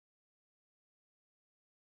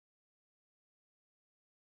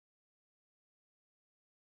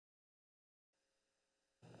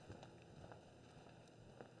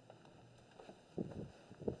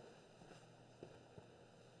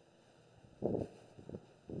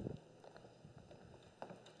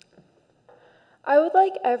I would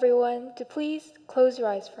like everyone to please close your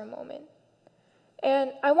eyes for a moment.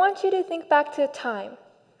 And I want you to think back to a time,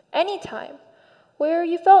 any time, where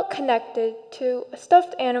you felt connected to a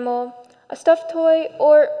stuffed animal, a stuffed toy,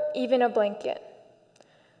 or even a blanket.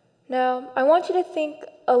 Now, I want you to think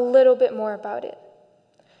a little bit more about it.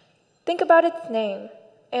 Think about its name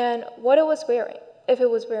and what it was wearing, if it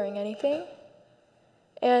was wearing anything.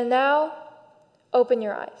 And now, open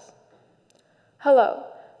your eyes. Hello,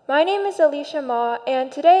 my name is Alicia Ma,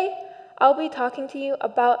 and today I'll be talking to you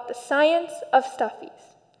about the science of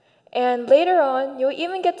Stuffies. And later on, you'll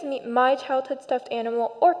even get to meet my childhood stuffed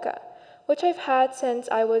animal, Orca, which I've had since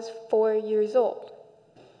I was 4 years old.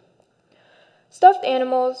 Stuffed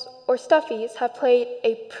animals, or Stuffies, have played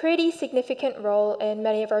a pretty significant role in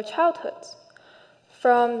many of our childhoods.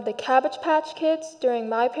 From the Cabbage Patch Kids during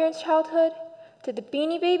my parents' childhood, to the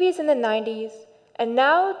Beanie Babies in the 90s, and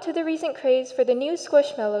now to the recent craze for the new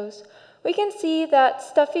Squishmallows, we can see that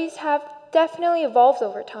Stuffies have definitely evolved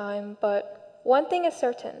over time, but one thing is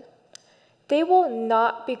certain. They will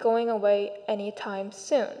not be going away anytime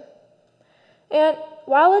soon. And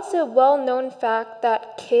while it's a well-known fact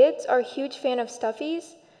that kids are a huge fan of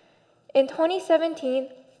Stuffies, in 2017,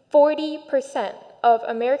 40% of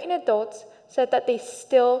American adults said that they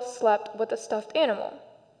still slept with a stuffed animal.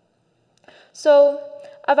 So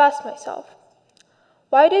I've asked myself,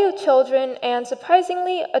 why do children, and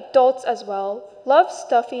surprisingly adults as well, love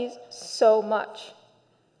Stuffies so much?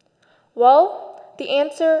 Well, the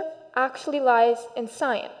answer actually lies in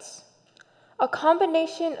science. A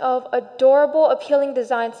combination of adorable, appealing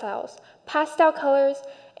design styles, pastel colors,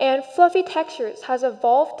 and fluffy textures has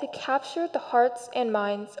evolved to capture the hearts and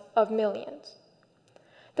minds of millions.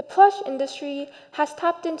 The plush industry has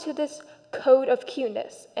tapped into this code of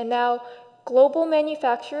cuteness, and now global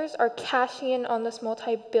manufacturers are cashing in on this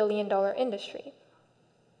multi-billion-dollar industry.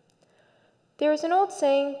 There is an old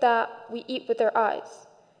saying that we eat with our eyes,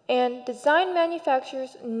 and design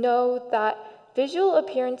manufacturers know that visual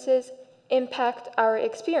appearances impact our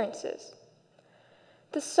experiences.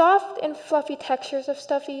 The soft and fluffy textures of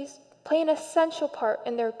Stuffies play an essential part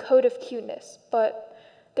in their code of cuteness, but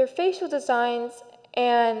their facial designs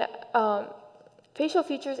and facial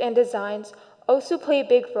features and designs also play a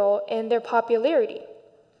big role in their popularity.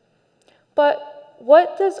 But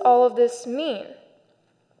what does all of this mean?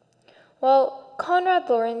 Well, Konrad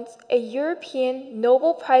Lorenz, a European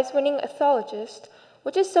Nobel Prize-winning ethologist,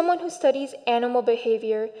 which is someone who studies animal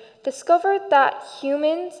behavior, discovered that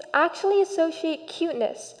humans actually associate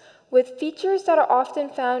cuteness with features that are often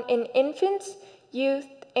found in infants, youth,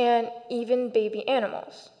 and even baby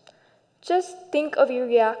animals. Just think of your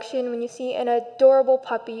reaction when you see an adorable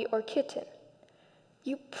puppy or kitten.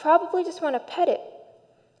 You probably just want to pet it.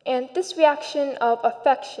 And this reaction of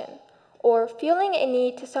affection, or feeling a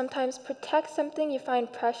need to sometimes protect something you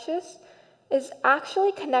find precious, is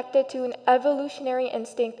actually connected to an evolutionary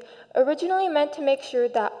instinct originally meant to make sure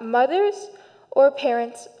that mothers or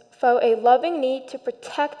parents felt a loving need to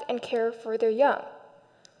protect and care for their young.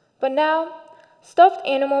 But now, stuffed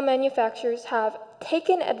animal manufacturers have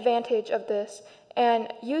taken advantage of this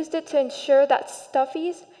and used it to ensure that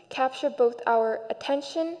Stuffies capture both our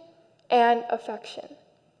attention and affection.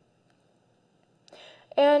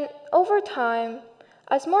 And over time,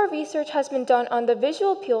 as more research has been done on the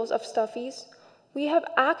visual appeals of Stuffies, we have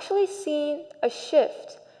actually seen a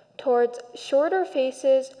shift towards shorter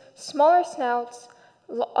faces, smaller snouts,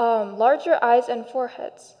 larger eyes and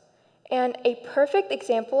foreheads. And a perfect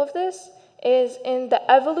example of this is in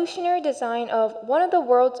the evolutionary design of one of the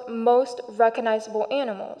world's most recognizable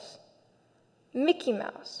animals, Mickey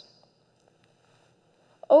Mouse.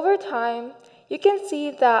 Over time, you can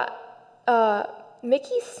see that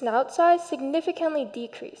Mickey's snout size significantly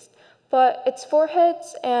decreased, but its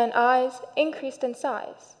foreheads and eyes increased in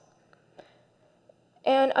size.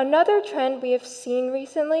 And another trend we have seen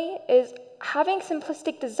recently is having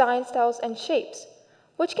simplistic design styles and shapes,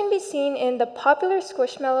 which can be seen in the popular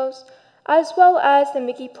Squishmallows as well as the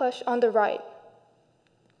Mickey plush on the right.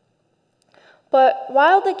 But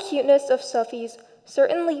while the cuteness of Stuffies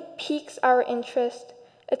certainly piques our interest,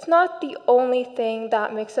 it's not the only thing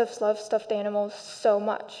that makes us love stuffed animals so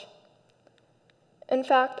much. In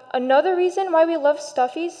fact, another reason why we love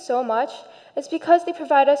Stuffies so much is because they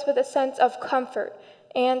provide us with a sense of comfort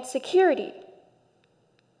and security.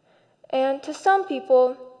 And to some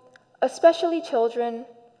people, especially children,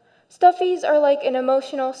 Stuffies are like an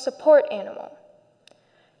emotional support animal.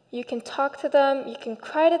 You can talk to them, you can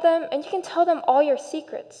cry to them, and you can tell them all your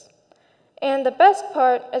secrets. And the best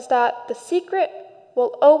part is that the secret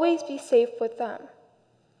will always be safe with them.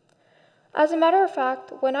 As a matter of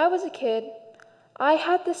fact, when I was a kid, I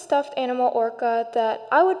had this stuffed animal orca that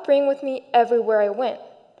I would bring with me everywhere I went,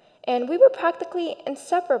 and we were practically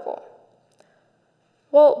inseparable.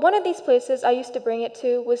 Well, one of these places I used to bring it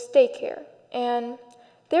to was daycare, and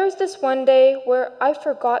there was this one day where I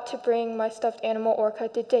forgot to bring my stuffed animal orca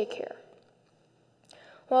to daycare.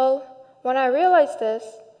 Well, when I realized this,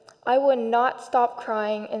 I would not stop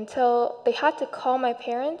crying until they had to call my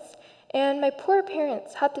parents, and my poor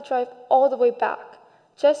parents had to drive all the way back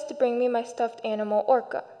just to bring me my stuffed animal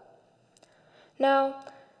orca. Now,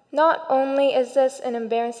 not only is this an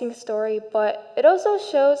embarrassing story, but it also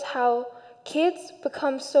shows how kids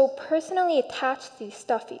become so personally attached to these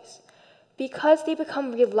stuffies because they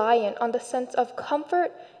become reliant on the sense of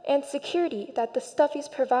comfort and security that the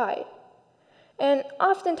stuffies provide. And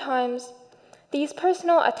oftentimes, these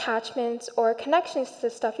personal attachments or connections to the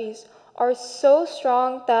stuffies are so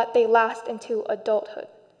strong that they last into adulthood.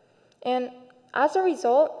 And as a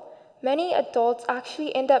result, many adults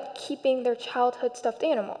actually end up keeping their childhood stuffed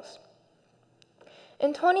animals.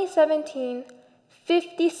 In 2017,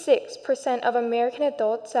 56% of American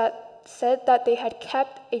adults said that they had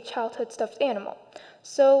kept a childhood stuffed animal.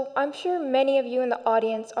 So I'm sure many of you in the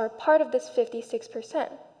audience are part of this 56%.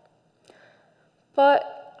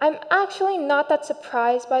 But I'm actually not that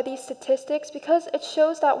surprised by these statistics because it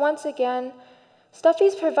shows that once again,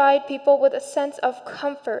 stuffies provide people with a sense of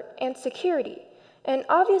comfort and security, and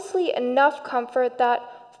obviously enough comfort that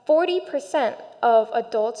 40% of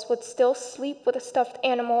adults would still sleep with a stuffed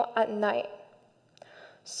animal at night.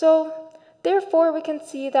 So, therefore, we can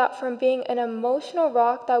see that from being an emotional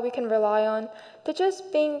rock that we can rely on to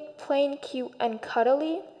just being plain cute and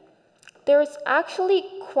cuddly, there is actually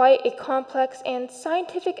quite a complex and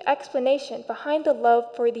scientific explanation behind the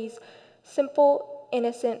love for these simple,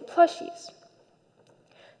 innocent plushies.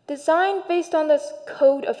 Designed based on this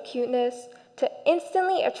code of cuteness to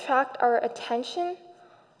instantly attract our attention,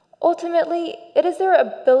 ultimately, it is their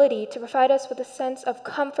ability to provide us with a sense of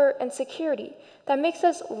comfort and security that makes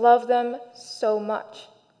us love them so much.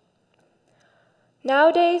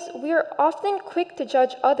 Nowadays, we are often quick to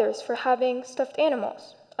judge others for having stuffed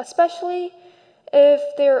animals, especially if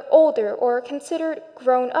they're older or considered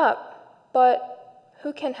grown up, but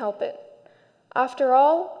who can help it? After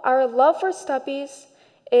all, our love for stuffies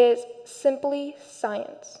is simply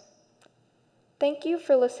science. Thank you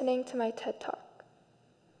for listening to my TED Talk.